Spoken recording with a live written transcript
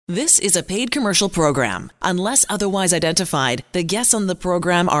This is a paid commercial program. Unless otherwise identified, the guests on the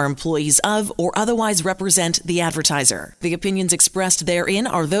program are employees of or otherwise represent the advertiser. The opinions expressed therein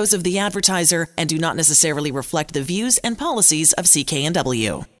are those of the advertiser and do not necessarily reflect the views and policies of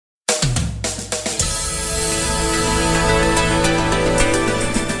CKNW.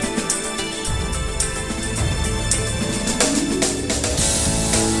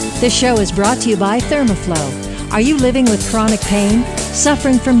 This show is brought to you by Thermoflow. Are you living with chronic pain,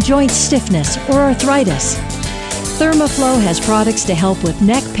 suffering from joint stiffness or arthritis? Thermoflow has products to help with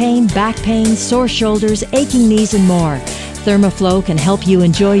neck pain, back pain, sore shoulders, aching knees, and more. Thermoflow can help you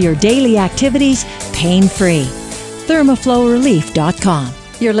enjoy your daily activities pain-free. ThermoflowRelief.com.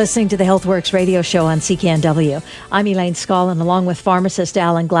 You're listening to the HealthWorks radio show on CKNW. I'm Elaine Scollin, along with pharmacist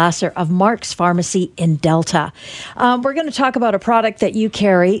Alan Glasser of Mark's Pharmacy in Delta. We're going to talk about a product that you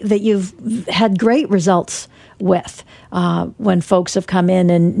carry that you've had great results with when folks have come in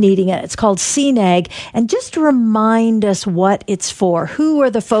and needing it. It's called CNAG. And just remind us what it's for. Who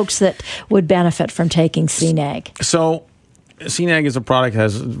are the folks that would benefit from taking CNAG? So CNAG is a product that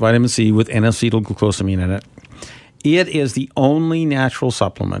has vitamin C with N-acetylglucosamine in it. It is the only natural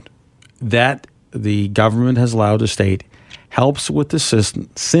supplement that the government has allowed to state helps with the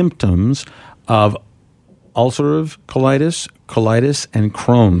symptoms of ulcerative colitis, and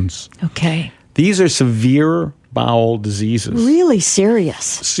Crohn's. Okay. These are severe bowel diseases. Really serious.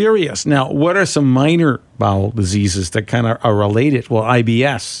 Serious. Now, what are some minor bowel diseases that kind of are related? Well,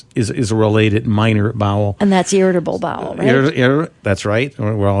 IBS is a related minor bowel. And that's irritable bowel, right? That's right.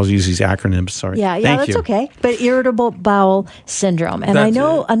 We're always using these acronyms. Sorry. Yeah, that's okay. But irritable bowel syndrome. And I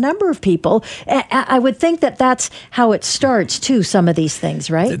know a number of people, I would think that that's how it starts too, some of these things,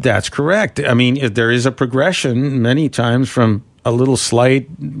 right? That's correct. I mean, if there is a progression many times from a little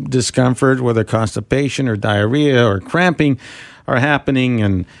slight discomfort, whether constipation or diarrhea or cramping are happening,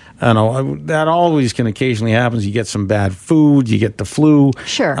 and that always can occasionally happen. You get some bad food, you get the flu.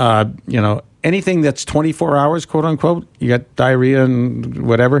 Sure. Anything that's 24 hours, quote unquote, you got diarrhea and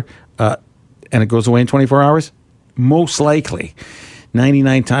whatever, and it goes away in 24 hours, most likely,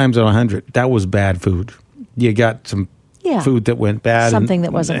 99 times out of 100, that was bad food. You got some food that went bad. Something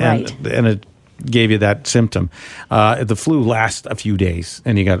that wasn't right. And it gave you that symptom. The flu lasts a few days,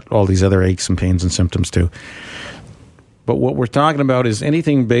 and you got all these other aches and pains and symptoms too. But what we're talking about is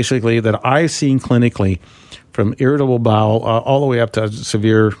anything basically that I've seen clinically, from irritable bowel all the way up to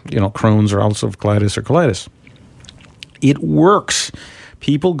severe, Crohn's or ulcerative colitis. It works.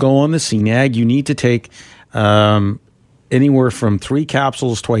 People go on the CNAG. You need to take anywhere from 3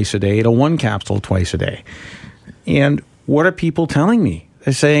 capsules twice a day to 1 capsule twice a day. And what are people telling me?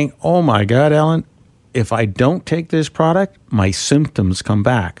 They're saying, oh my God, Alan, if I don't take this product, my symptoms come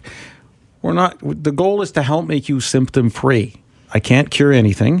back. The goal is to help make you symptom free. I can't cure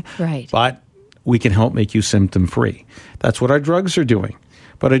anything, right? But we can help make you symptom free. That's what our drugs are doing.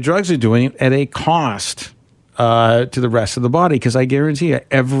 But our drugs are doing it at a cost to the rest of the body, because I guarantee you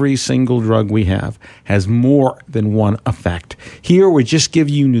every single drug we have has more than one effect. Here we just give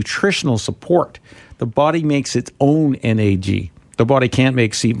you nutritional support. The body makes its own NAG. The body can't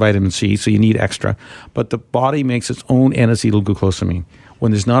make vitamin C, so you need extra. But the body makes its own N-acetylglucosamine.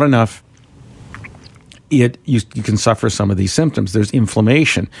 When there's not enough, you can suffer some of these symptoms. There's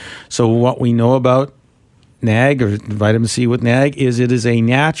inflammation. So what we know about NAG, or vitamin C with NAG, is it is a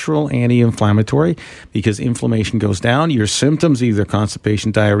natural anti-inflammatory, because inflammation goes down. Your symptoms, either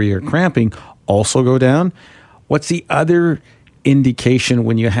constipation, diarrhea, or cramping, also go down. What's the other indication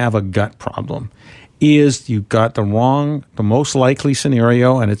when you have a gut problem? Is you've got the most likely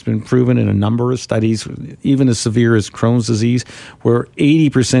scenario, and it's been proven in a number of studies, even as severe as Crohn's disease, where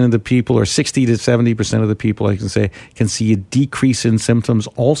 80% of the people, or 60 to 70% of the people, I can say, can see a decrease in symptoms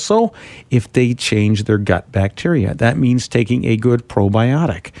also if they change their gut bacteria. That means taking a good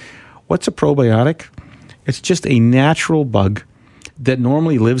probiotic. What's a probiotic? It's just a natural bug that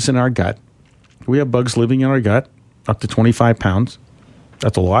normally lives in our gut. We have bugs living in our gut up to 25 pounds.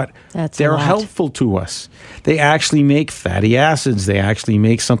 That's a lot. They're helpful to us. They actually make fatty acids. They actually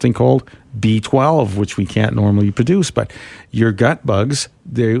make something called B12, which we can't normally produce. But your gut bugs,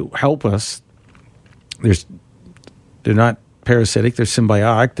 they help us. They're not parasitic. They're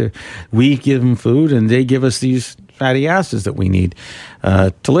symbiotic. We give them food, and they give us these fatty acids that we need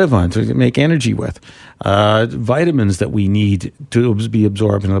to live on, to make energy with. Vitamins that we need to be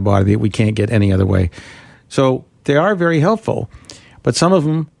absorbed into the body that we can't get any other way. So they are very helpful. But some of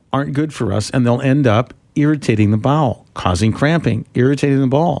them aren't good for us, and they'll end up irritating the bowel, causing cramping, irritating the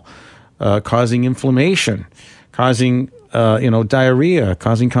bowel, causing inflammation, causing diarrhea,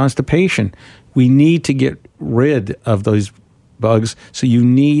 causing constipation. We need to get rid of those bugs, so you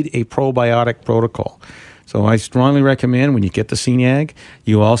need a probiotic protocol. So I strongly recommend when you get the CNAG,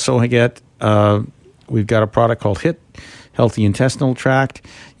 you also get, we've got a product called HIT, Healthy Intestinal Tract.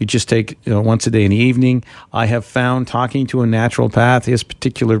 You just take once a day in the evening. I have found, talking to a naturopath, his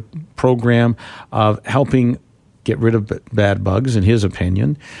particular program of helping get rid of bad bugs, in his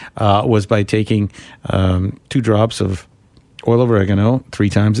opinion, was by taking 2 drops of oil of oregano 3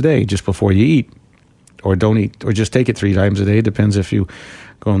 times a day just before you eat. Or don't eat, or just take it 3 times a day. It depends if you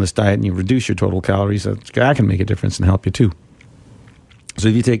go on this diet and you reduce your total calories. That can make a difference and help you too. So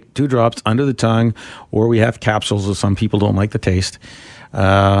if you take 2 drops under the tongue, or we have capsules, as some people don't like the taste,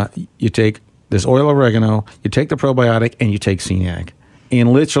 you take this oil of oregano, you take the probiotic, and you take CNAG.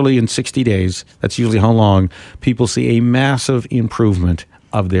 And literally in 60 days, that's usually how long, people see a massive improvement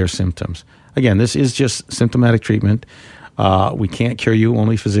of their symptoms. Again, this is just symptomatic treatment. We can't cure you.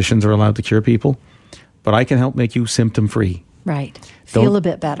 Only physicians are allowed to cure people. But I can help make you symptom-free. Right. Feel a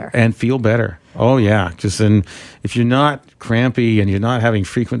bit better. And feel better. Oh, yeah. Because then if you're not crampy and you're not having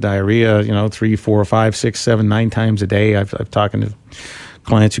frequent diarrhea, 3, 4, 5, 6, 7, 9 times a day. I've talking to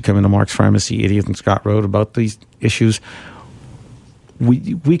clients who come into Mark's Pharmacy, 80th and Scott Road, about these issues.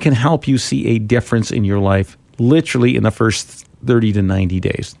 We can help you see a difference in your life literally in the first 30 to 90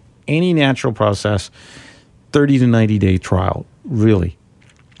 days. Any natural process, 30 to 90 day trial, really.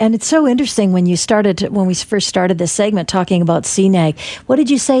 And it's so interesting when we first started this segment talking about CNAG. What did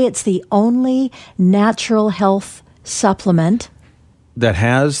you say? It's the only natural health supplement that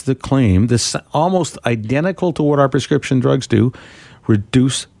has the claim, this almost identical to what our prescription drugs do,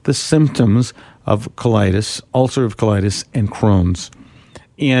 reduce the symptoms of colitis, ulcerative colitis, and Crohn's.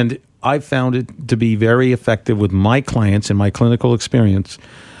 And I've found it to be very effective with my clients in my clinical experience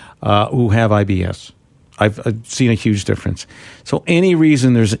who have IBS. I've seen a huge difference. So any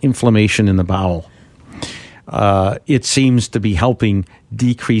reason there's inflammation in the bowel, it seems to be helping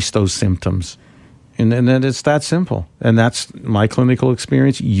decrease those symptoms. And then it's that simple. And that's my clinical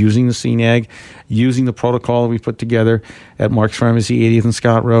experience using the CNAG, using the protocol we put together at Mark's Pharmacy, 80th and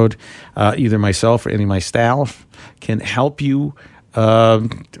Scott Road. Either myself or any of my staff can help you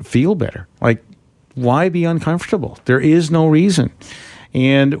feel better. Like, why be uncomfortable? There is no reason.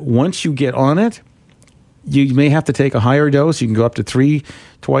 And once you get on it, you may have to take a higher dose. You can go up to 3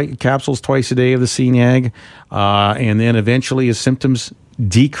 capsules twice a day of the CNAG. And then eventually as symptoms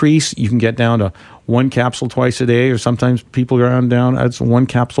decrease, you can get down to 1 capsule twice a day, or sometimes people are down to 1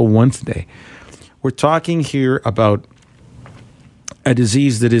 capsule once a day. We're talking here about a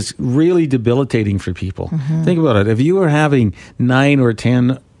disease that is really debilitating for people. Mm-hmm. Think about it. If you are having 9 or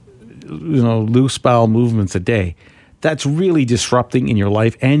 10 loose bowel movements a day, that's really disrupting in your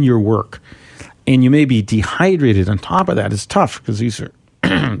life and your work. And you may be dehydrated on top of that. It's tough because these are,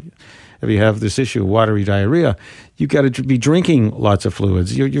 if you have this issue of watery diarrhea, you've got to be drinking lots of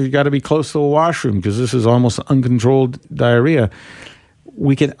fluids. You've got to be close to a washroom because this is almost uncontrolled diarrhea.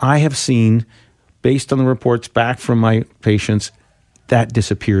 I have seen, based on the reports back from my patients, that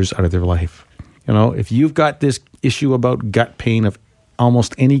disappears out of their life. If you've got this issue about gut pain of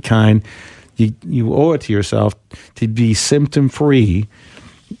almost any kind, you owe it to yourself to be symptom-free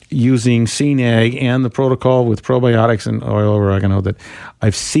using CNAG and the protocol with probiotics and oil of oregano that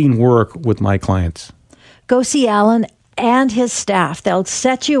I've seen work with my clients. Go see Alan and his staff. They'll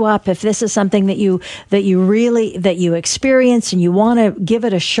set you up if this is something that you experience and you want to give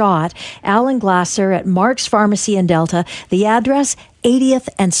it a shot. Alan Glasser at Mark's Pharmacy in Delta. The address, 80th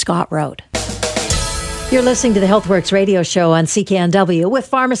and Scott Road. You're listening to the HealthWorks radio show on CKNW with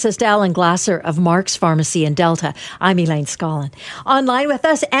pharmacist Alan Glasser of Mark's Pharmacy in Delta. I'm Elaine Scollin. Online with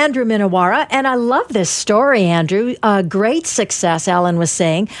us, Andrew Minowara. And I love this story, Andrew. Great success, Alan was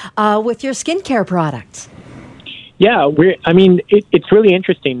saying, with your skincare products. Yeah, it's really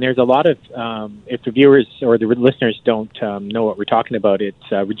interesting. There's a lot of, if the viewers or the listeners don't know what we're talking about,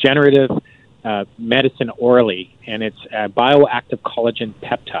 it's regenerative medicine orally, and it's bioactive collagen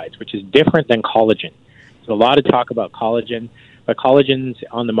peptides, which is different than collagen. So a lot of talk about collagen, but collagens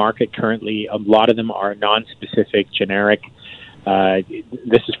on the market currently, a lot of them are non-specific, generic.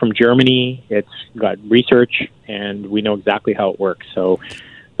 This is from Germany. It's got research, and we know exactly how it works. So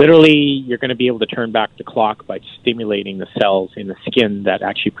literally, you're going to be able to turn back the clock by stimulating the cells in the skin that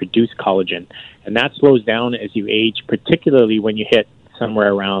actually produce collagen. And that slows down as you age, particularly when you hit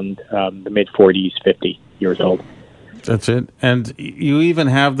somewhere around the mid-40s, 50 years old. That's it. And you even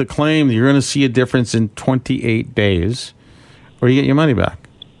have the claim that you're going to see a difference in 28 days, or you get your money back.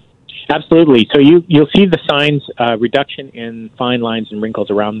 Absolutely. So you'll see the signs, reduction in fine lines and wrinkles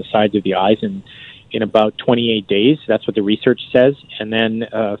around the sides of the eyes in about 28 days. That's what the research says. And then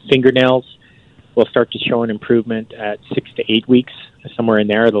fingernails will start to show an improvement at 6 to 8 weeks, somewhere in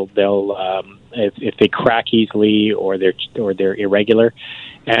there. They'll if they crack easily or they're irregular,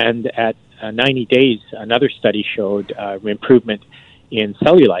 and at 90 days, another study showed improvement in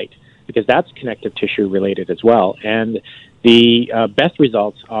cellulite, because that's connective tissue related as well. And the best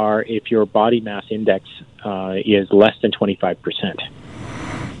results are if your body mass index is less than 25%.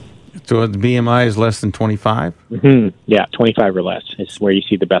 So the BMI is less than 25? Mm-hmm. Yeah, 25 or less is where you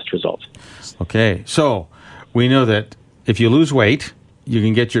see the best results. Okay, so we know that if you lose weight, you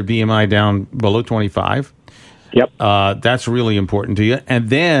can get your BMI down below 25. Yep. That's really important to you. And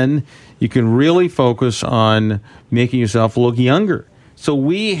then you can really focus on making yourself look younger. So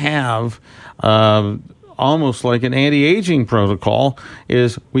we have almost like an anti-aging protocol.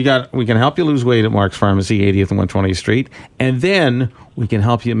 Is we can help you lose weight at Mark's Pharmacy, 80th and 120th Street, and then we can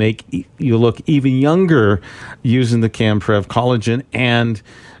help you make you look even younger using the CanPrev collagen, and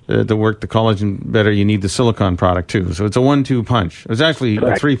to work the collagen better, you need the silicone product too. So it's a 1-2 punch. It's actually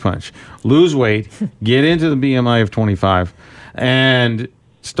Correct. a 3 punch. Lose weight, get into the BMI of 25, and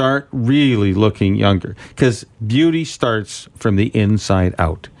start really looking younger, because beauty starts from the inside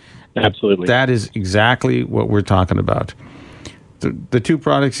out. Absolutely. That is exactly what we're talking about. The two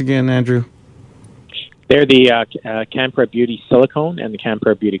products again, Andrew? They're the CanPrev Beauty Silicone and the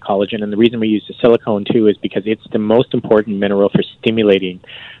CanPrev Beauty Collagen. And the reason we use the silicone, too, is because it's the most important mineral for stimulating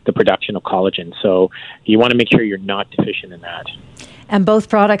the production of collagen. So you want to make sure you're not deficient in that. And both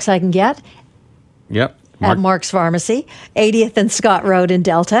products I can get Yep. at Mark's Pharmacy, 80th and Scott Road in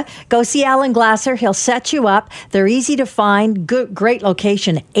Delta. Go see Alan Glasser. He'll set you up. They're easy to find. Good, great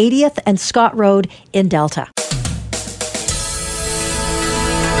location, 80th and Scott Road in Delta.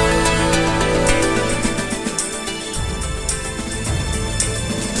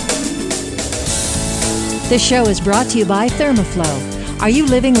 This show is brought to you by Thermoflow. Are you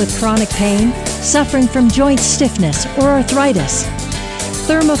living with chronic pain, suffering from joint stiffness or arthritis?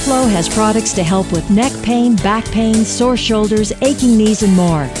 Thermoflow has products to help with neck pain, back pain, sore shoulders, aching knees, and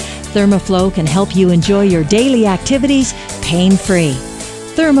more. Thermoflow can help you enjoy your daily activities pain-free.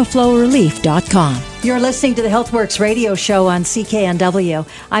 ThermoflowRelief.com. You're listening to the HealthWorks radio show on CKNW.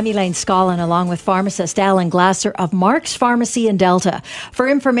 I'm Elaine Scollin, along with pharmacist Alan Glasser of Mark's Pharmacy in Delta. For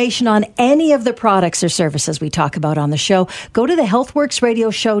information on any of the products or services we talk about on the show, go to the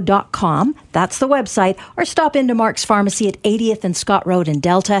healthworksradioshow.com. That's the website. Or stop into Mark's Pharmacy at 80th and Scott Road in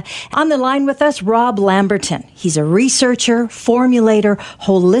Delta. On the line with us, Rob Lamberton. He's a researcher, formulator,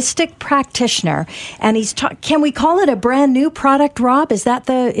 holistic practitioner, and he's can we call it a brand new product, Rob? Is that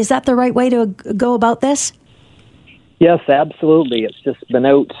the right way to go about this? Yes, absolutely. It's just been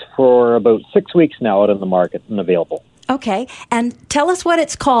out for about 6 weeks now, out on the market and available. Okay, and tell us what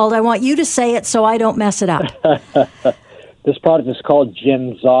it's called. I want you to say it so I don't mess it up. This product is called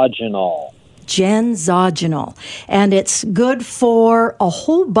Genzogenol. Genzogenol, and it's good for a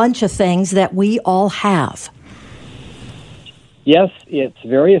whole bunch of things that we all have. Yes, it's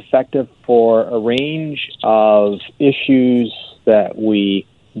very effective for a range of issues that we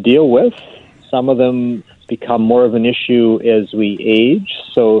deal with. Some of them become more of an issue as we age.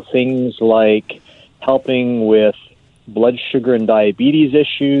 So things like helping with blood sugar and diabetes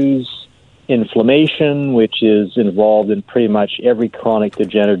issues, inflammation, which is involved in pretty much every chronic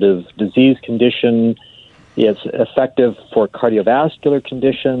degenerative disease condition. It's effective for cardiovascular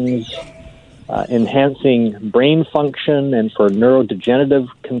conditions, enhancing brain function and for neurodegenerative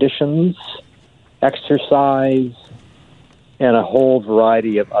conditions, exercise, and a whole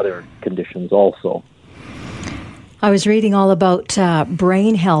variety of other conditions also. I was reading all about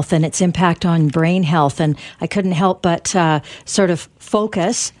brain health and its impact on brain health, and I couldn't help but sort of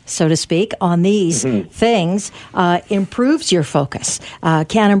focus, so to speak, on these things. Improves your focus,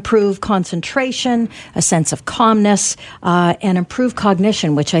 can improve concentration, a sense of calmness, and improve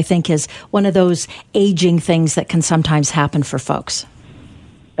cognition, which I think is one of those aging things that can sometimes happen for folks.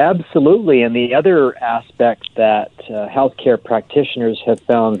 Absolutely. And the other aspect that healthcare practitioners have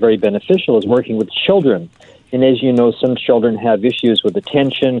found very beneficial is working with children. And as you know, some children have issues with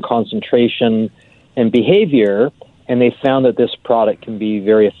attention, concentration, and behavior, and they found that this product can be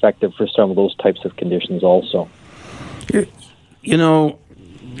very effective for some of those types of conditions also. You know,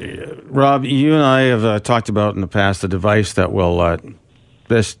 Rob, you and I have talked about in the past a device that will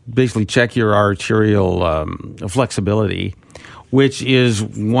basically check your arterial flexibility, which is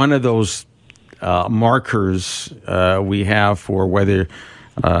one of those markers we have for whether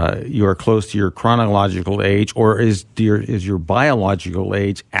you are close to your chronological age, or is your biological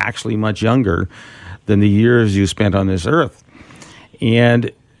age actually much younger than the years you spent on this earth.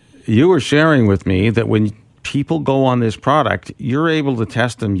 And you were sharing with me that when people go on this product, you're able to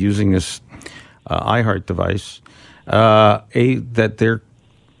test them using this iHeart device, that their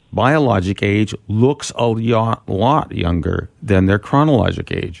biologic age looks a lot younger than their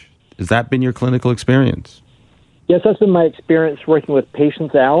chronologic age. Has that been your clinical experience? Yes, that's been my experience working with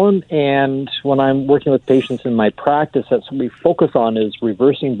patients, Alan. And when I'm working with patients in my practice, that's what we focus on is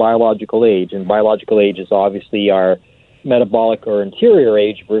reversing biological age. And biological age is obviously our metabolic or interior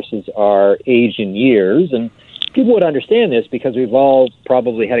age versus our age in years. And people would understand this because we've all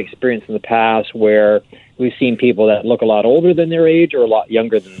probably had experience in the past where we've seen people that look a lot older than their age or a lot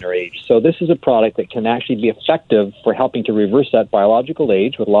younger than their age. So this is a product that can actually be effective for helping to reverse that biological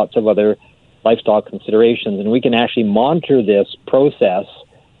age with lots of other lifestyle considerations. And we can actually monitor this process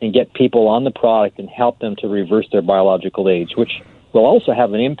and get people on the product and help them to reverse their biological age, which will also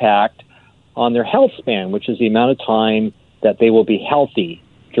have an impact on their health span, which is the amount of time that they will be healthy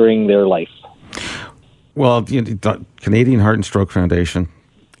during their life. Well, the Canadian Heart and Stroke Foundation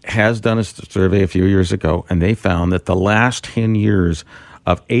has done a survey a few years ago, and they found that the last 10 years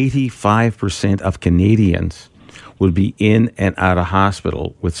of 85% of Canadians would be in and out of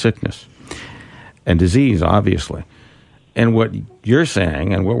hospital with sickness and disease, obviously. And what you're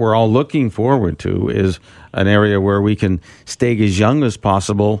saying and what we're all looking forward to is an area where we can stay as young as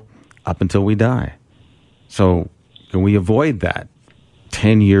possible up until we die. So can we avoid that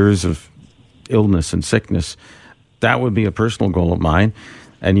 10 years of illness and sickness? That would be a personal goal of mine.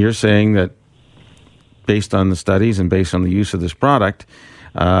 And you're saying that based on the studies and based on the use of this product,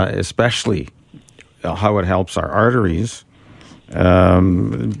 especially how it helps our arteries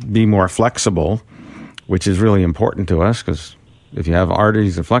be more flexible, which is really important to us because if you have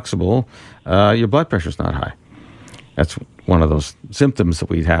arteries that are flexible, your blood pressure is not high. That's one of those symptoms that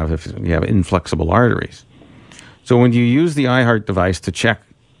we'd have if you have inflexible arteries. So when you use the iHeart device to check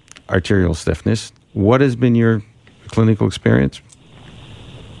arterial stiffness, what has been your clinical experience?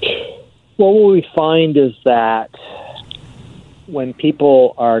 Well, what we find is that when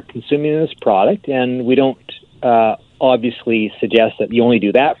people are consuming this product, and we don't obviously suggest that you only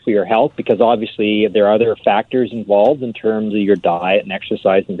do that for your health, because obviously there are other factors involved in terms of your diet and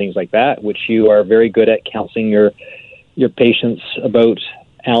exercise and things like that, which you are very good at counseling your patients about,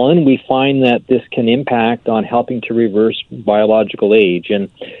 Alan. We find that this can impact on helping to reverse biological age.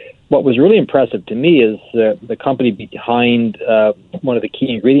 And what was really impressive to me is the company behind one of the key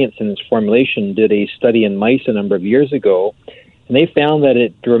ingredients in this formulation did a study in mice a number of years ago, and they found that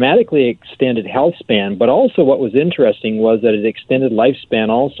it dramatically extended health span, but also what was interesting was that it extended lifespan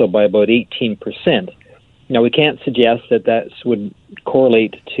also by about 18%. Now, we can't suggest that that would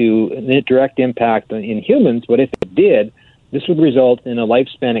correlate to a direct impact in humans, but if it did, this would result in a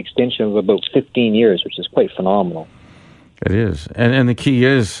lifespan extension of about 15 years, which is quite phenomenal. It is. And the key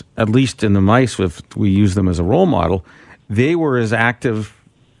is, at least in the mice, if we use them as a role model, they were as active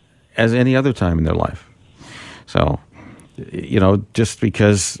as any other time in their life. So, just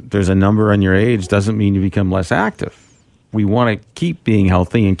because there's a number on your age doesn't mean you become less active. We want to keep being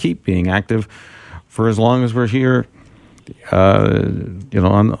healthy and keep being active for as long as we're here, on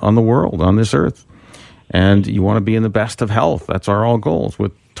the world, on this earth. And you want to be in the best of health. That's our all goals.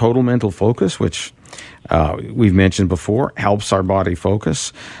 With total mental focus, which we've mentioned before, helps our body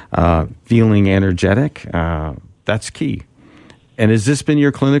focus, feeling energetic, that's key. And has this been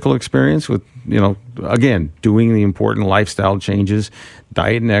your clinical experience with, again, doing the important lifestyle changes,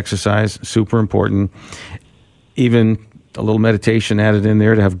 diet and exercise, super important, even a little meditation added in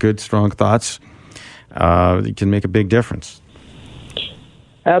there to have good, strong thoughts, it can make a big difference.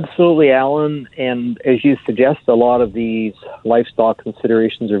 Absolutely, Alan. And as you suggest, a lot of these lifestyle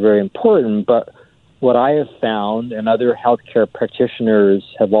considerations are very important. But what I have found, and other healthcare practitioners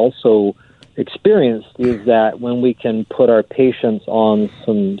have also experienced, is that when we can put our patients on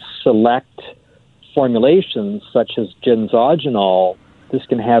some select formulations, such as genzogenol, this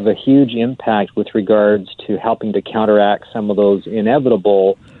can have a huge impact with regards to helping to counteract some of those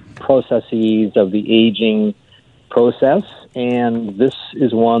inevitable processes of the aging process. And this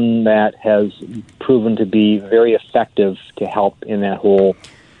is one that has proven to be very effective to help in that whole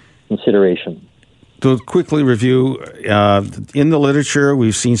consideration. To quickly review, in the literature,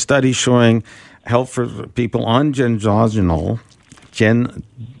 we've seen studies showing help for people on genzogenol.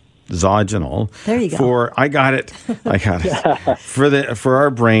 There you go. I got it. For our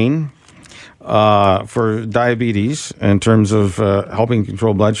brain, for diabetes, in terms of helping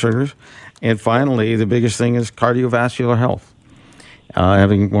control blood sugars. And finally, the biggest thing is cardiovascular health.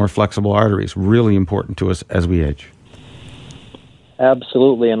 Having more flexible arteries, really important to us as we age.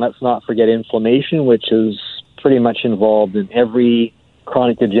 Absolutely, and let's not forget inflammation, which is pretty much involved in every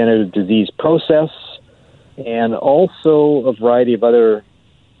chronic degenerative disease process, and also a variety of other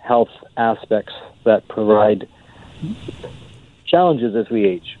health aspects that provide challenges as we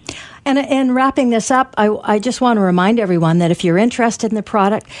age. And wrapping this up, I just want to remind everyone that if you're interested in the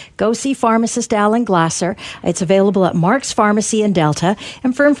product, go see pharmacist Alan Glasser. It's available at Mark's Pharmacy in Delta.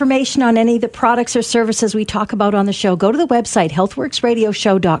 And for information on any of the products or services we talk about on the show, go to the website,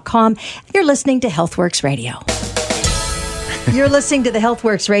 healthworksradioshow.com. You're listening to HealthWorks Radio. You're listening to the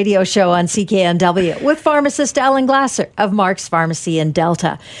HealthWorks Radio Show on CKNW with pharmacist Alan Glasser of Mark's Pharmacy in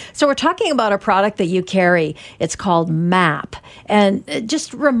Delta. So we're talking about a product that you carry. It's called MAP. And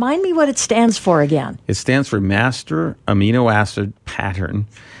just remind me what it stands for again. It stands for Master Amino Acid Pattern.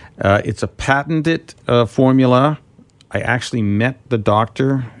 It's a patented formula. I actually met the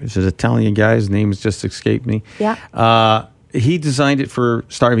doctor. He's an Italian guy. His name has just escaped me. Yeah. He designed it for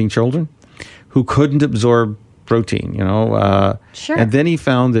starving children who couldn't absorb protein, Sure. And then he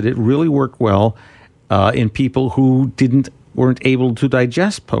found that it really worked well in people who weren't able to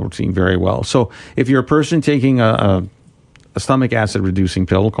digest protein very well. So if you're a person taking a stomach acid reducing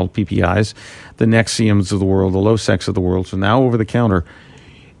pill called PPIs, the Nexiums of the world, the Losec of the world, so now over the counter,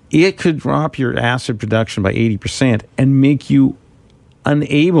 it could drop your acid production by 80% and make you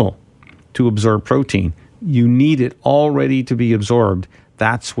unable to absorb protein. You need it already to be absorbed.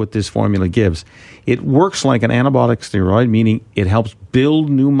 That's what this formula gives. It works like an anabolic steroid, meaning it helps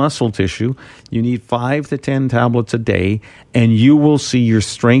build new muscle tissue. You need 5 to 10 tablets a day, and you will see your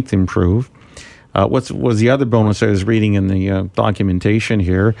strength improve. What was the other bonus I was reading in the documentation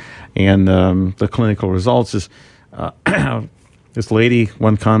here and the clinical results is this lady,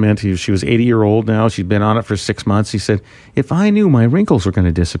 one comment, she was 80-year-old now. She'd been on it for 6 months. He said, if I knew my wrinkles were going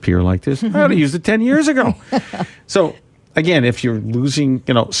to disappear like this, I would have used it 10 years ago. So, again, if you're losing,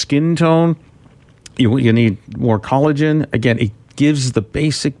 skin tone, you need more collagen. Again, it gives the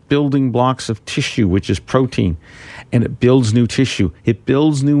basic building blocks of tissue, which is protein, and it builds new tissue. It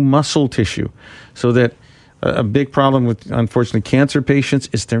builds new muscle tissue, so that a big problem with, unfortunately, cancer patients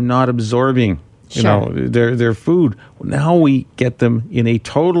is they're not absorbing, their food. Now we get them in a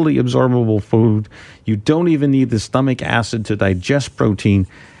totally absorbable food. You don't even need the stomach acid to digest protein.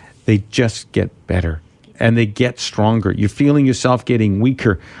 They just get better. And they get stronger. You're feeling yourself getting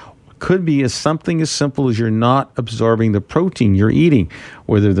weaker. Could be something as simple as you're not absorbing the protein you're eating,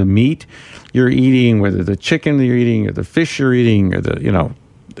 whether the meat you're eating, whether the chicken you're eating, or the fish you're eating, or the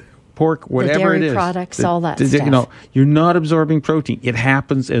pork, whatever it is. The dairy products, all that stuff. You're not absorbing protein. It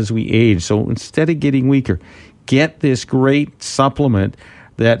happens as we age. So instead of getting weaker, get this great supplement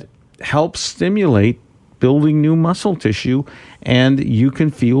that helps stimulate building new muscle tissue, and you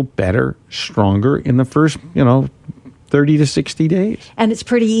can feel better, stronger in the first, 30 to 60 days. And it's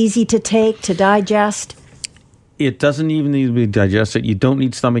pretty easy to take, to digest. It doesn't even need to be digested. You don't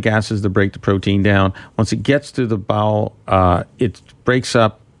need stomach acids to break the protein down. Once it gets to the bowel, it breaks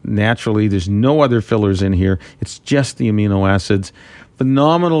up naturally. There's no other fillers in here. It's just the amino acids.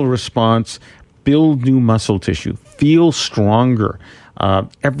 Phenomenal response. Build new muscle tissue. Feel stronger.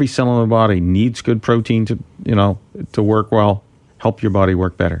 Every cell in the body needs good protein to work well. Help your body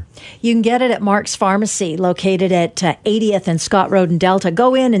work better. You can get it at Mark's Pharmacy, located at 80th and Scott Road in Delta.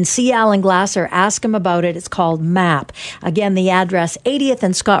 Go in and see Alan Glasser. Ask him about it. It's called MAP. Again, the address, 80th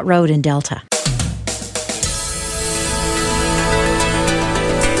and Scott Road in Delta.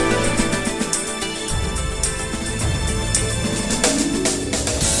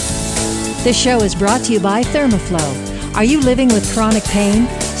 This show is brought to you by Thermoflow. Are you living with chronic pain,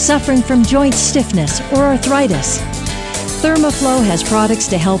 suffering from joint stiffness or arthritis? Thermoflow has products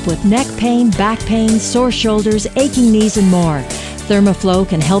to help with neck pain, back pain, sore shoulders, aching knees, and more. Thermoflow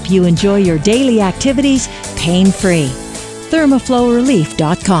can help you enjoy your daily activities pain-free.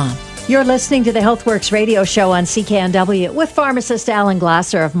 ThermoflowRelief.com. You're listening to the HealthWorks Radio Show on CKNW with pharmacist Alan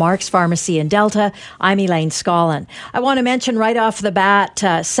Glasser of Mark's Pharmacy in Delta. I'm Elaine Scollin. I want to mention right off the bat,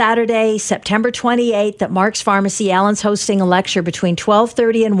 Saturday, September 28th at Mark's Pharmacy, Alan's hosting a lecture between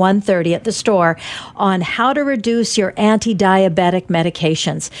 12:30 and 1:30 at the store on how to reduce your anti-diabetic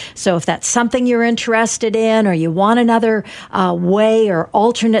medications. So if that's something you're interested in, or you want another way or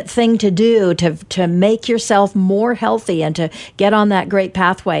alternate thing to do to make yourself more healthy and to get on that great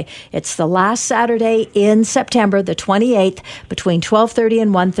pathway, it's the last Saturday in September, the 28th, between 12:30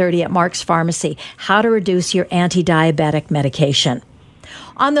 and 1:30 at Mark's Pharmacy. How to reduce your anti-diabetic medication.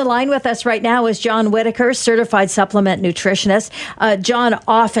 On the line with us right now is John Whitaker, certified supplement nutritionist. John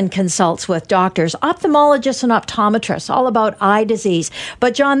often consults with doctors, ophthalmologists and optometrists, all about eye disease.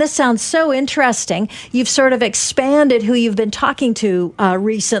 But John, this sounds so interesting. You've sort of expanded who you've been talking to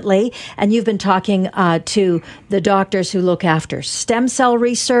recently, and you've been talking to the doctors who look after stem cell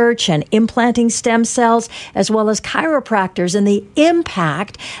research and implanting stem cells, as well as chiropractors, and the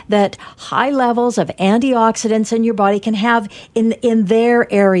impact that high levels of antioxidants in your body can have in their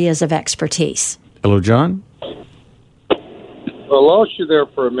areas of expertise. Hello, John. I lost you there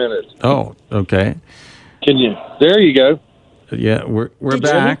for a minute. Oh, okay. Can you? There you go. Yeah, we're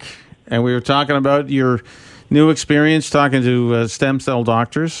back, and we were talking about your new experience talking to stem cell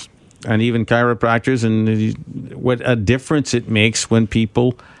doctors and even chiropractors, and what a difference it makes when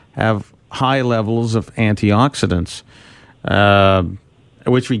people have high levels of antioxidants,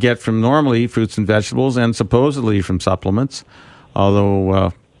 which we get from normally fruits and vegetables and supposedly from supplements.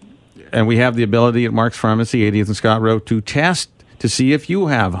 Although, and we have the ability at Mark's Pharmacy, 80th and Scott Road, to test to see if you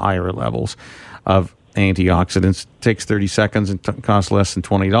have higher levels of antioxidants. It takes 30 seconds and costs less than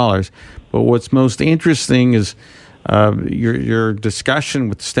 $20. But what's most interesting is your discussion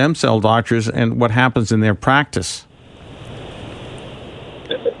with stem cell doctors and what happens in their practice.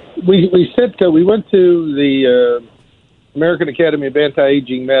 We went to the American Academy of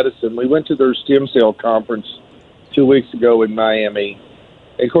Anti-Aging Medicine. We went to their stem cell conference 2 weeks ago in Miami.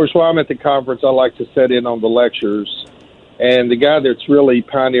 And of course, while I'm at the conference, I like to sit in on the lectures. And the guy that's really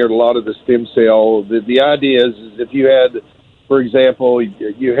pioneered a lot of the stem cell, the idea is if you had, for example,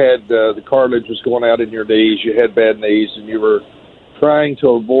 you had the cartilage was going out in your knees, you had bad knees, and you were trying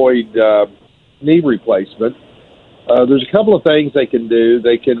to avoid knee replacement, there's a couple of things they can do.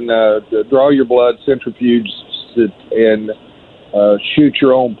 They can draw your blood, centrifuge it, and shoot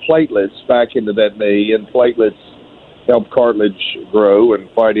your own platelets back into that knee, and platelets help cartilage grow and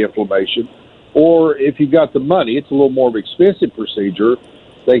fight inflammation. Or if you've got the money, it's a little more of an expensive procedure.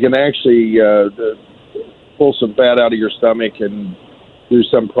 They can actually pull some fat out of your stomach and do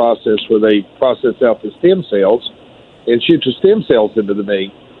some process where they process out the stem cells and shoot your stem cells into the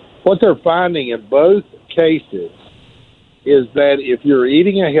knee. What they're finding in both cases is that if you're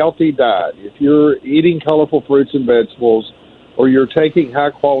eating a healthy diet, if you're eating colorful fruits and vegetables, or you're taking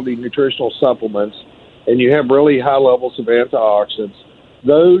high-quality nutritional supplements, and you have really high levels of antioxidants,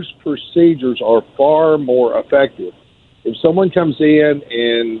 those procedures are far more effective. If someone comes in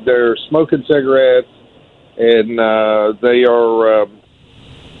and they're smoking cigarettes and they are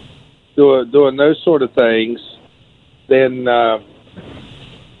doing those sort of things, then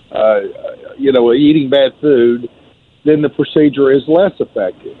eating bad food, then the procedure is less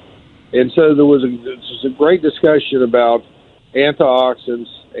effective. And so there was a great discussion about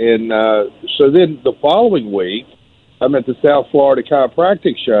antioxidants. And so then the following week, I'm at the South Florida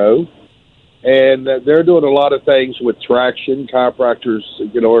Chiropractic Show, and they're doing a lot of things with traction. Chiropractors,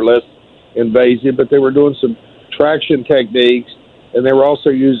 are less invasive, but they were doing some traction techniques, and they were also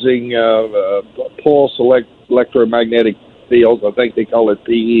using pulse electromagnetic fields. I think they call it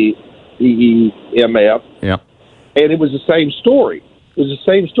PEMF. Yeah. And it was the same story.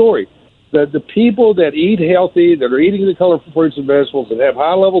 The people that eat healthy, that are eating the colorful fruits and vegetables, that have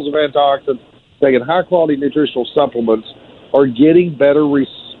high levels of antioxidants, taking high-quality nutritional supplements, are getting better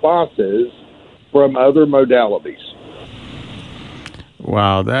responses from other modalities.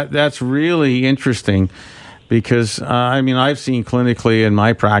 Wow, that's really interesting because, I've seen clinically in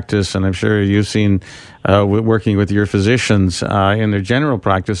my practice, and I'm sure you've seen working with your physicians in their general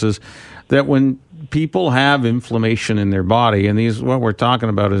practices, that when people have inflammation in their body, and what we're talking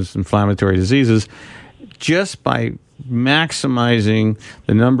about is inflammatory diseases, just by maximizing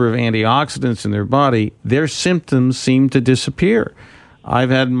the number of antioxidants in their body, their symptoms seem to disappear.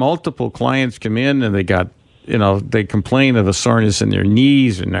 I've had multiple clients come in and they got, they complain of a soreness in their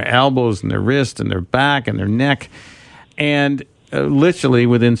knees and their elbows and their wrist and their back and their neck. And literally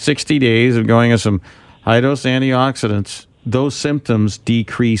within 60 days of going on some high-dose antioxidants, those symptoms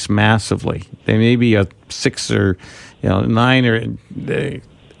decrease massively. They may be a 6 or 9 or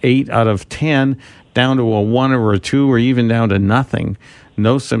 8 out of 10, down to a 1 or a 2, or even down to nothing.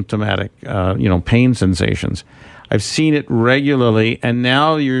 No symptomatic, pain sensations. I've seen it regularly, and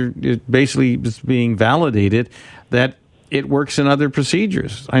now it basically is being validated that it works in other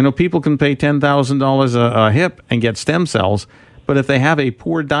procedures. I know people can pay $10,000 a hip and get stem cells, but if they have a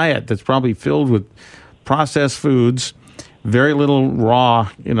poor diet that's probably filled with processed foods, very little raw,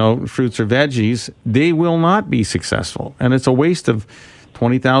 fruits or veggies, they will not be successful. And it's a waste of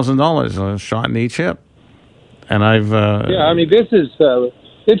 $20,000 a shot in each hip. And I've... this is...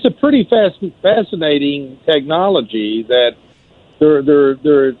 it's a pretty fascinating technology that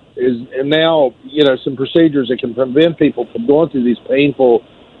there is and now some procedures that can prevent people from going through these painful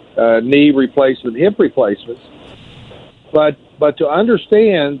knee replacement, hip replacements. But to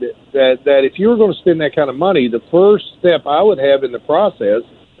understand that if you were going to spend that kind of money, the first step I would have in the process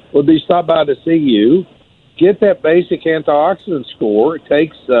would be stop by to see you, get that basic antioxidant score. It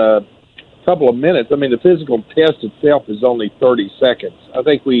takes a couple of minutes. I mean, the physical test itself is only 30 seconds. I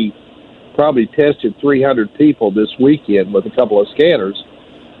think we probably tested 300 people this weekend with a couple of scanners.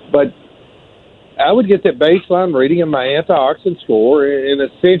 But I would get that baseline reading of my antioxidant score, and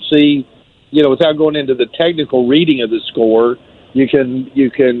essentially, without going into the technical reading of the score, you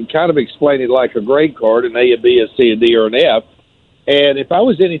can kind of explain it like a grade card, an A, a B, a C, a D, or an F. And if I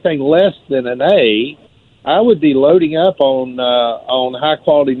was anything less than an A, I would be loading up on high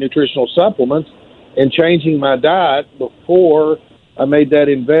quality nutritional supplements and changing my diet before I made that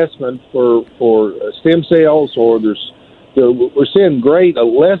investment for stem cells. Or we're seeing great,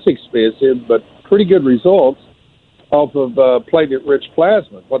 less expensive but pretty good results off of platelet-rich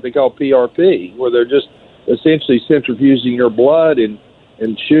plasma, what they call PRP, where they're just essentially centrifuging your blood and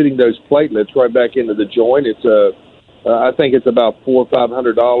shooting those platelets right back into the joint. It's I think it's about $400 or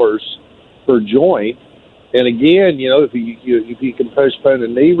 $500 per joint. And again, if you can postpone a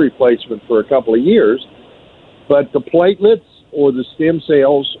knee replacement for a couple of years, but the platelets or the stem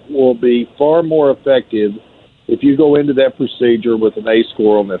cells will be far more effective if you go into that procedure with an A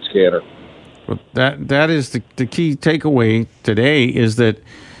score on that scanner. Well, that is the key takeaway today, is that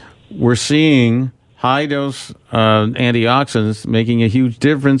we're seeing high-dose antioxidants making a huge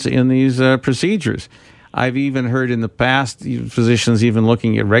difference in these procedures. I've even heard in the past physicians even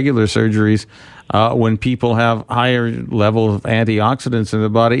looking at regular surgeries, when people have higher level of antioxidants in the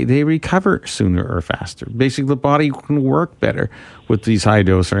body, they recover sooner or faster. Basically, the body can work better with these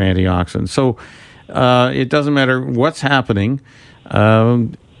high-dose or antioxidants. So it doesn't matter what's happening.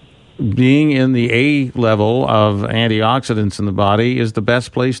 Being in the A level of antioxidants in the body is the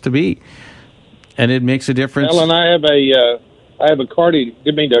best place to be, and it makes a difference. Alan, I have a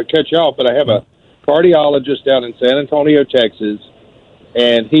didn't mean to cut you off, but I have a cardiologist down in San Antonio, Texas,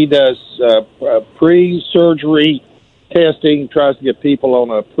 and he does pre-surgery testing, tries to get people on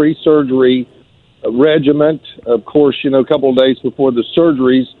a pre-surgery regimen. Of course, a couple of days before the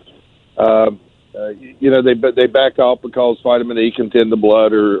surgeries, they back off because vitamin E can thin the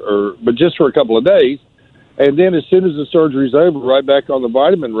blood, but just for a couple of days. And then as soon as the surgery's over, right back on the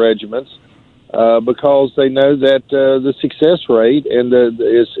vitamin regimens, because they know that the success rate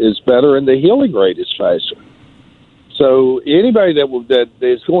is better and the healing rate is faster. So anybody that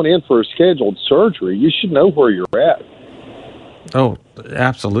is going in for a scheduled surgery, you should know where you're at. Oh,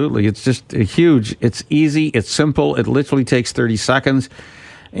 absolutely. It's just it's easy, it's simple, it literally takes 30 seconds.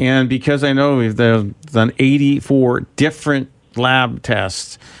 And because I know we've done 84 different lab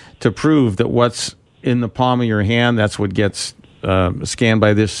tests to prove that what's in the palm of your hand, that's what gets scanned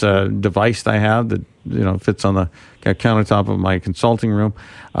by this device I have that fits on the countertop of my consulting room,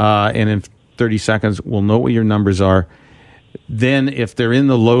 and in 30 seconds we'll know what your numbers are. Then if they're in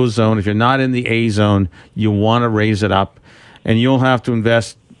the low zone, if you're not in the A zone, you want to raise it up, and you'll have to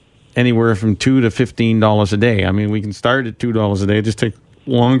invest anywhere from $2 to $15 a day. I mean, we can start at $2 a day. It just takes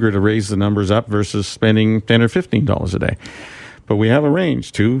longer to raise the numbers up versus spending $10 or $15 a day. But we have a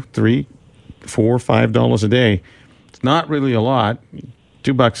range: $2, $3, $4, $5 a day. It's not really a lot.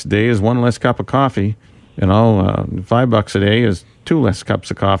 $2 a day is one less cup of coffee. $5 a day is 2 less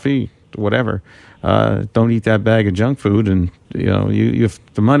cups of coffee. Whatever. Don't eat that bag of junk food, and the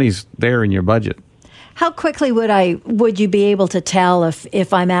money's there in your budget. How quickly would you be able to tell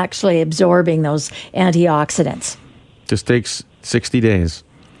if I'm actually absorbing those antioxidants? Just takes 60 days.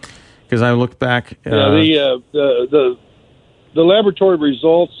 Because I look back. The laboratory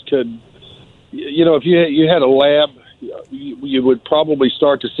results could, if you had a lab, you would probably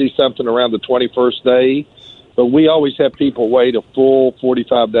start to see something around the 21st day. But we always have people wait a full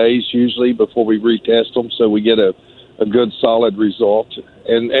 45 days usually before we retest them, so we get a good solid result.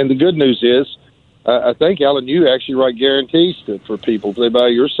 And the good news is, I think, Alan, you actually write guarantees for people. If they buy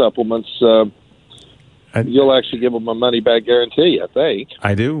your supplements, you'll actually give them a money-back guarantee, I think.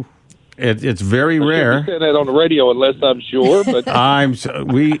 I do. It's very rare. I can't say that on the radio unless I'm sure. But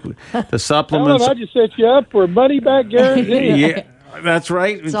the supplements. Alan, I just set you up for a money-back guarantee. Yeah. That's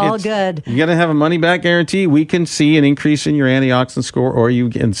right. It's all good. You got to have a money-back guarantee. We can see an increase in your antioxidant score, or you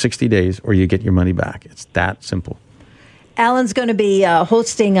in 60 days, or you get your money back. It's that simple. Alan's going to be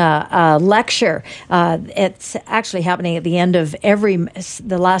hosting a lecture. It's actually happening at the end of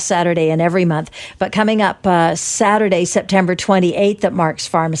the last Saturday in every month. But coming up Saturday, September 28th at Mark's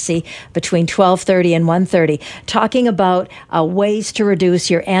Pharmacy between 12:30 and 1:30, talking about ways to reduce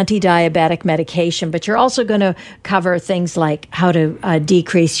your anti-diabetic medication. But you're also going to cover things like how to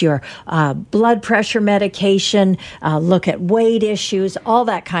decrease your blood pressure medication, look at weight issues, all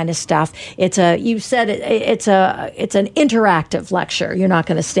that kind of stuff. It's an interactive lecture. You're not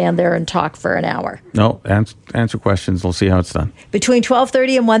going to stand there and talk for an hour. No, answer questions. We'll see how it's done. Between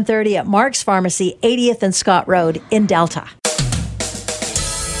 12:30 and 1:30 at Mark's Pharmacy, 80th and Scott Road in Delta.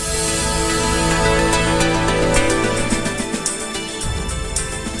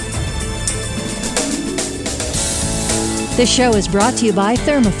 This show is brought to you by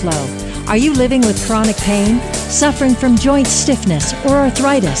Thermoflow. Are you living with chronic pain, suffering from joint stiffness or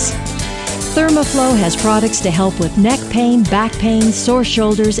arthritis? Thermoflow has products to help with neck pain, back pain, sore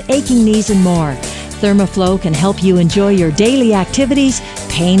shoulders, aching knees, and more. Thermoflow can help you enjoy your daily activities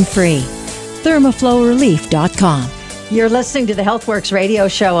pain-free. ThermoflowRelief.com. You're listening to the HealthWorks radio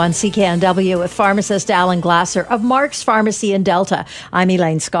show on CKNW with pharmacist Alan Glasser of Mark's Pharmacy in Delta. I'm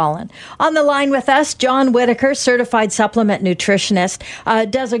Elaine Scollin. On the line with us, John Whitaker, certified supplement nutritionist,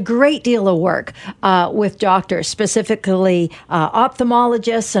 does a great deal of work with doctors, specifically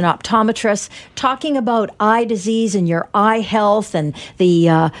ophthalmologists and optometrists, talking about eye disease and your eye health and the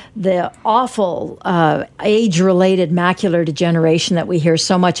awful age-related macular degeneration that we hear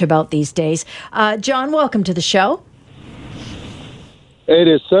so much about these days. John, welcome to the show. It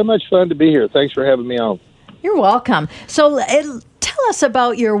is so much fun to be here. Thanks for having me on. You're welcome. So tell us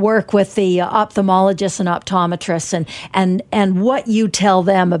about your work with the ophthalmologists and optometrists and what you tell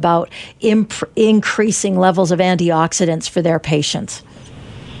them about increasing levels of antioxidants for their patients.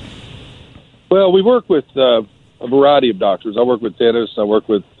 Well, we work with a variety of doctors. I work with dentists. I work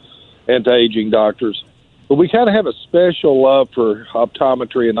with anti-aging doctors. But we kind of have a special love for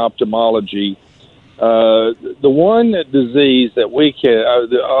optometry and ophthalmology. The one disease that we can,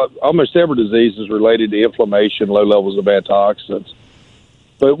 almost every disease is related to inflammation, low levels of antioxidants.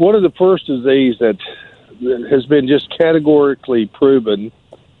 But one of the first disease that has been just categorically proven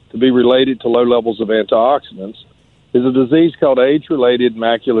to be related to low levels of antioxidants is a disease called age-related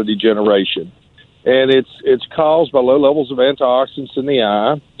macular degeneration. And it's caused by low levels of antioxidants in the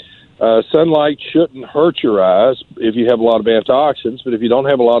eye. Sunlight shouldn't hurt your eyes if you have a lot of antioxidants, but if you don't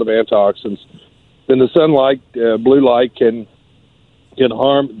have a lot of antioxidants, then the sunlight, blue light, can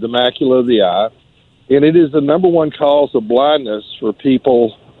harm the macula of the eye. And it is the number one cause of blindness for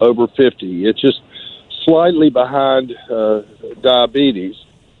people over 50. It's just slightly behind diabetes.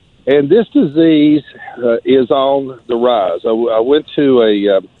 And this disease is on the rise. I went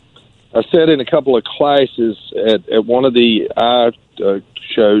to I sat in a couple of classes at one of the eye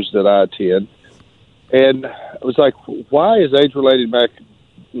shows that I attend. And I was like, why is age-related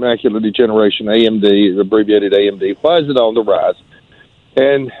macular degeneration, AMD, abbreviated AMD, why is it on the rise?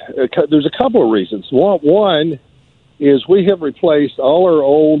 And there's a couple of reasons. One is we have replaced all our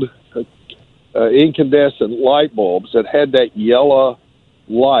old incandescent light bulbs that had that yellow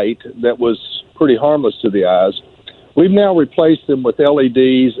light that was pretty harmless to the eyes. We've now replaced them with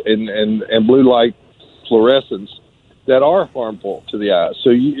LEDs and blue light fluorescents that are harmful to the eyes. So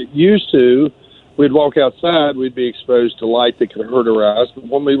used to, we'd walk outside, we'd be exposed to light that could hurt our eyes. But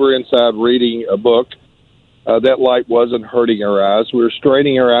when we were inside reading a book, that light wasn't hurting our eyes. We were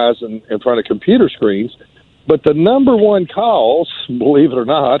straining our eyes in front of computer screens. But the number one cause, believe it or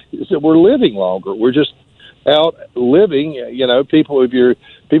not, is that we're living longer. We're just out living. You know, people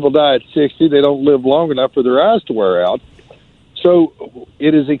die at 60, they don't live long enough for their eyes to wear out. So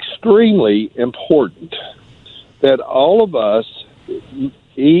it is extremely important that all of us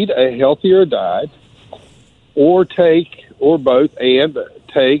eat a healthier diet or take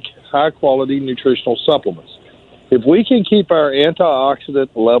high-quality nutritional supplements. If we can keep our antioxidant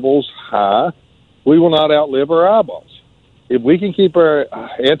levels high, we will not outlive our eyeballs. If we can keep our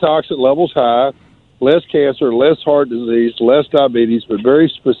antioxidant levels high, less cancer, less heart disease, less diabetes, but very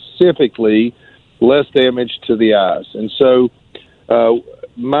specifically less damage to the eyes. And so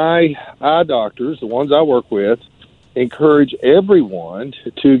my eye doctors, the ones I work with, encourage everyone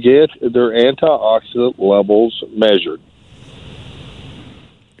to get their antioxidant levels measured.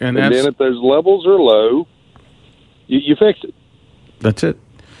 And then if those levels are low, you fix it. That's it.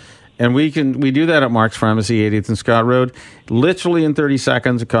 And we do that at Mark's Pharmacy, 80th and Scott Road, literally in 30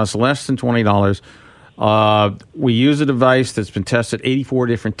 seconds. It costs less than $20. We use a device that's been tested 84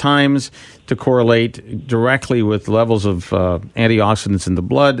 different times to correlate directly with levels of antioxidants in the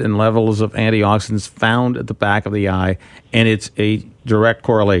blood and levels of antioxidants found at the back of the eye, and it's a direct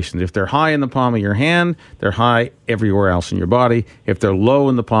correlation. If they're high in the palm of your hand, they're high everywhere else in your body. If they're low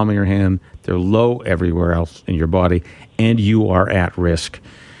in the palm of your hand, they're low everywhere else in your body, and you are at risk.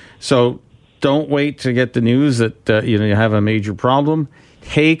 So don't wait to get the news that you have a major problem.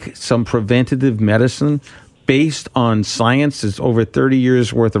 Take some preventative medicine based on science. There's over 30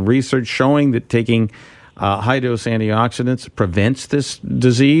 years worth of research showing that taking high-dose antioxidants prevents this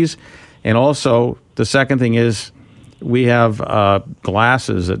disease. And also, the second thing is we have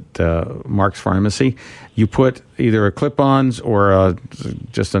glasses at Mark's Pharmacy. You put either a clip-ons or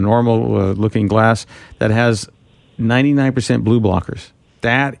just a normal-looking glass that has 99% blue blockers.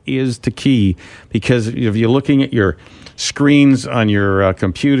 That is the key, because if you're looking at your screens on your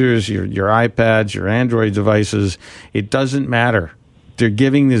computers, your iPads, your Android devices, it doesn't matter. They're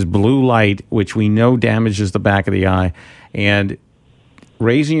giving this blue light, which we know damages the back of the eye. And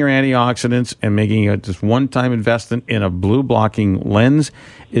raising your antioxidants and making it just one-time investment in a blue-blocking lens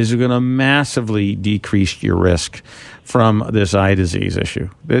is going to massively decrease your risk from this eye disease issue.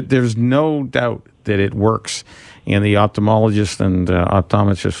 There's no doubt that it works, and the ophthalmologist and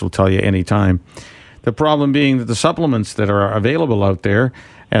optometrist will tell you anytime. The problem being that the supplements that are available out there,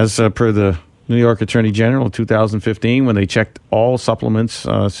 as per the New York Attorney General in 2015, when they checked all supplements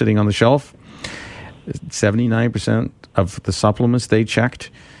sitting on the shelf, 79% of the supplements they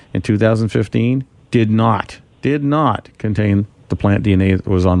checked in 2015 did not contain the plant DNA that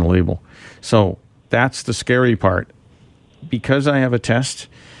was on the label. So that's the scary part. Because I have a test,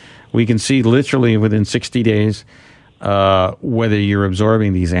 we can see literally within 60 days whether you're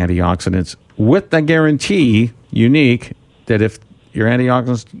absorbing these antioxidants, with the guarantee, unique, that if your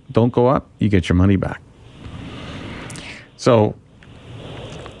antioxidants don't go up, you get your money back. So,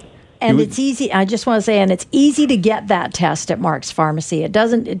 and it's easy. I just want to say, and it's easy to get that test at Mark's Pharmacy.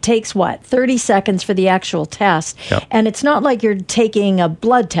 It takes 30 seconds for the actual test. Yep. And it's not like you're taking a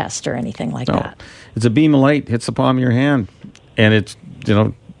blood test or anything like that. It's a beam of light, hits the palm of your hand, and it's,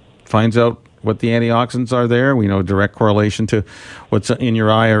 finds out what the antioxidants are there. We know direct correlation to what's in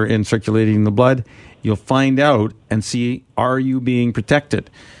your eye or in circulating the blood. You'll find out and see, are you being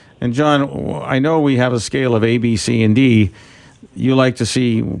protected? And John, I know we have a scale of A, B, C, and D. You like to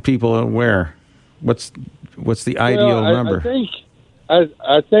see people where? What's the ideal number?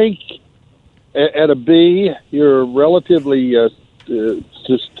 I think at a B, you're relatively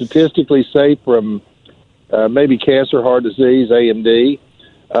statistically safe from maybe cancer, heart disease, AMD.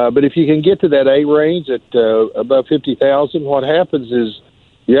 But if you can get to that A range at above 50,000, what happens is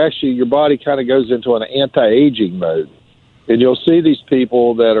your body kind of goes into an anti-aging mode. And you'll see these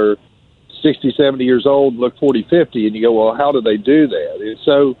people that are 60, 70 years old, look 40, 50, and you go, well, how do they do that? And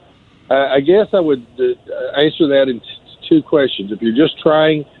so I guess I would answer that in two questions. If you're just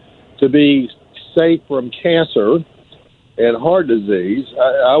trying to be safe from cancer and heart disease,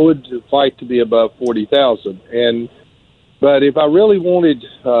 I would fight to be above 40,000. But if I really wanted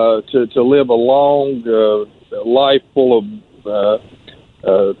to live a long life full of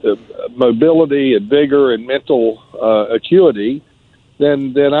mobility and vigor and mental acuity,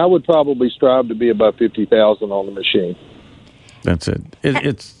 then I would probably strive to be above 50,000 on the machine. That's it.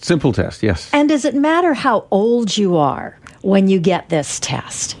 It's simple test, yes. And does it matter how old you are when you get this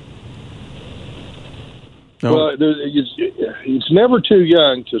test? No. Well, it's never too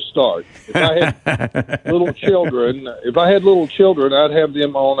young to start. If I had little children, I'd have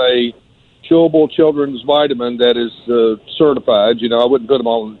them on a chewable children's vitamin that is certified. I wouldn't put them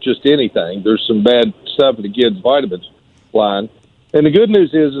on just anything. There's some bad stuff in the kids' vitamins line. And the good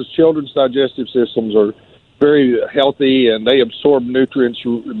news is children's digestive systems are very healthy and they absorb nutrients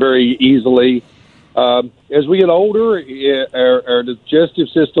very easily. As we get older, our digestive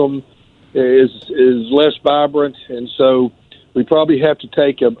system is less vibrant, and so we probably have to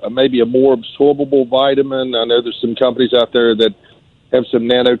take maybe a more absorbable vitamin. I know there's some companies out there that have some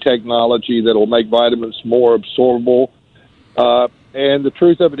nanotechnology that will make vitamins more absorbable. And the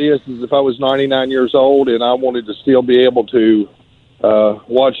truth of it is if I was 99 years old and I wanted to still be able to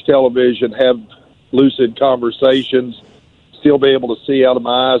watch television, have lucid conversations, still be able to see out of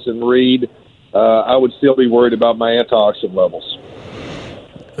my eyes and read, I would still be worried about my antioxidant levels.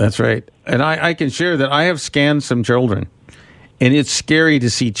 That's right. And I can share that I have scanned some children, and it's scary to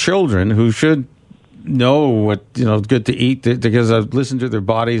see children who should know what is good to eat, because I've listened to their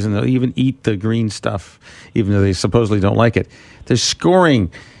bodies, and they'll even eat the green stuff, even though they supposedly don't like it. They're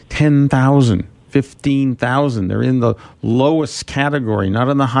scoring 10,000, 15,000. They're in the lowest category, not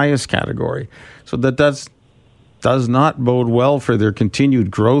in the highest category. So that does not bode well for their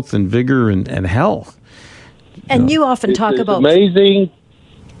continued growth and vigor and health. And you often talk about... amazing.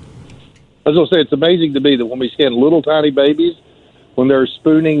 I was going to say, it's amazing to me that when we scan little tiny babies, when they're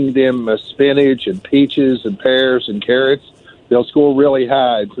spooning them spinach and peaches and pears and carrots, they'll score really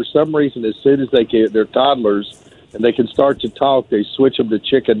high. And for some reason, as soon as they're toddlers and they can start to talk, they switch them to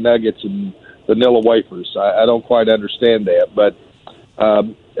chicken nuggets and vanilla wafers. I don't quite understand that. But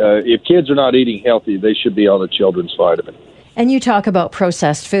if kids are not eating healthy, they should be on a children's vitamin. And you talk about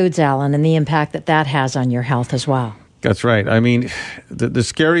processed foods, Alan, and the impact that has on your health as well. That's right. I mean, the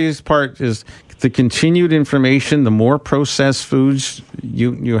scariest part is the continued information. The more processed foods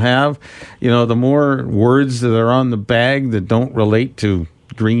you have, the more words that are on the bag that don't relate to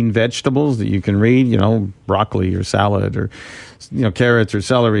green vegetables that you can read, broccoli or salad or, carrots or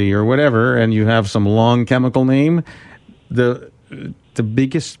celery or whatever, and you have some long chemical name. The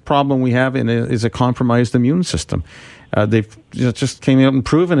biggest problem we have is a compromised immune system. They've just came out and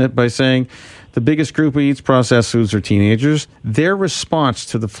proven it by saying the biggest group who eats processed foods are teenagers. Their response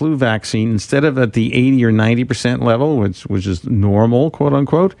to the flu vaccine, instead of at the 80 or 90% level, which is normal, quote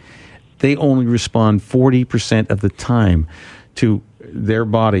unquote, they only respond 40% of the time to their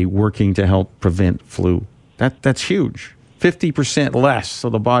body working to help prevent flu. That's huge. 50% less, so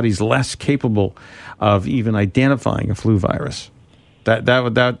the body's less capable of even identifying a flu virus. That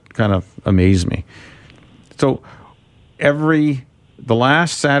kind of amazed me. So the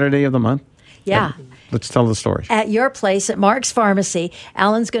last Saturday of the month. Yeah. Let's tell the story. At your place at Mark's Pharmacy,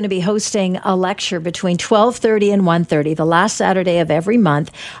 Alan's going to be hosting a lecture between 12:30 and 1:30, the last Saturday of every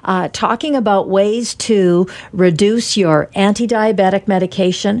month, talking about ways to reduce your anti-diabetic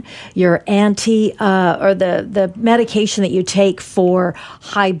medication, your or the medication that you take for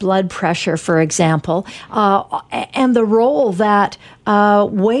high blood pressure, for example, and the role that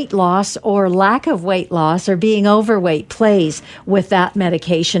weight loss or lack of weight loss or being overweight plays with that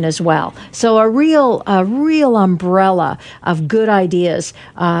medication as well. So a real umbrella of good ideas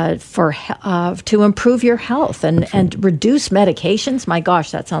to improve your health and reduce medications. My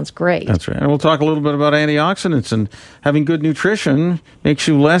gosh, that sounds great. That's right. And we'll talk a little bit about antioxidants, and having good nutrition makes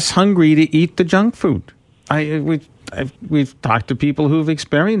you less hungry to eat the junk food. We've talked to people who've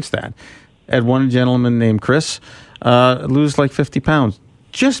experienced that. I had one gentleman named Chris lose like 50 pounds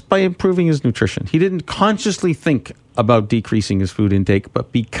just by improving his nutrition. He didn't consciously think about decreasing his food intake,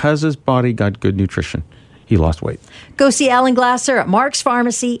 but because his body got good nutrition, he lost weight. Go see Alan Glasser at Mark's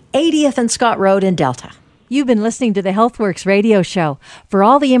Pharmacy, 80th and Scott Road in Delta. You've been listening to the HealthWorks radio show. For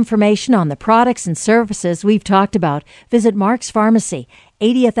all the information on the products and services we've talked about, visit Mark's Pharmacy,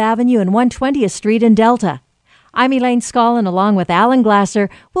 80th Avenue and 120th Street in Delta. I'm Elaine Scollin, along with Alan Glasser.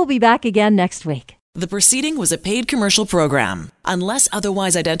 We'll be back again next week. The proceeding was a paid commercial program. Unless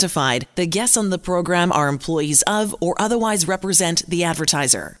otherwise identified, the guests on the program are employees of or otherwise represent the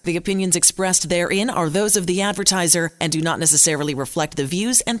advertiser. The opinions expressed therein are those of the advertiser and do not necessarily reflect the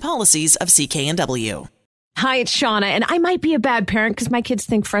views and policies of CKNW. Hi, it's Shauna, and I might be a bad parent because my kids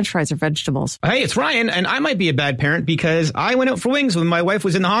think French fries are vegetables. Hey, it's Ryan, and I might be a bad parent because I went out for wings when my wife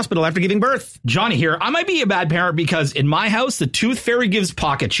was in the hospital after giving birth. Johnny here. I might be a bad parent because in my house, the tooth fairy gives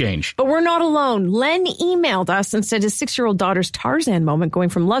pocket change. But we're not alone. Len emailed us and said his 6-year-old daughter's Tarzan moment going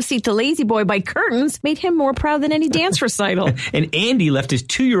from love seat to lazy boy by curtains made him more proud than any dance recital. And Andy left his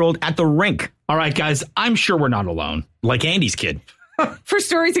 2-year-old at the rink. All right, guys, I'm sure we're not alone. Like Andy's kid. For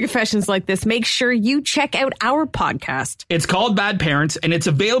stories and confessions like this, make sure you check out our podcast. It's called Bad Parents, and it's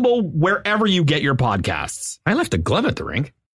available wherever you get your podcasts. I left a glove at the rink.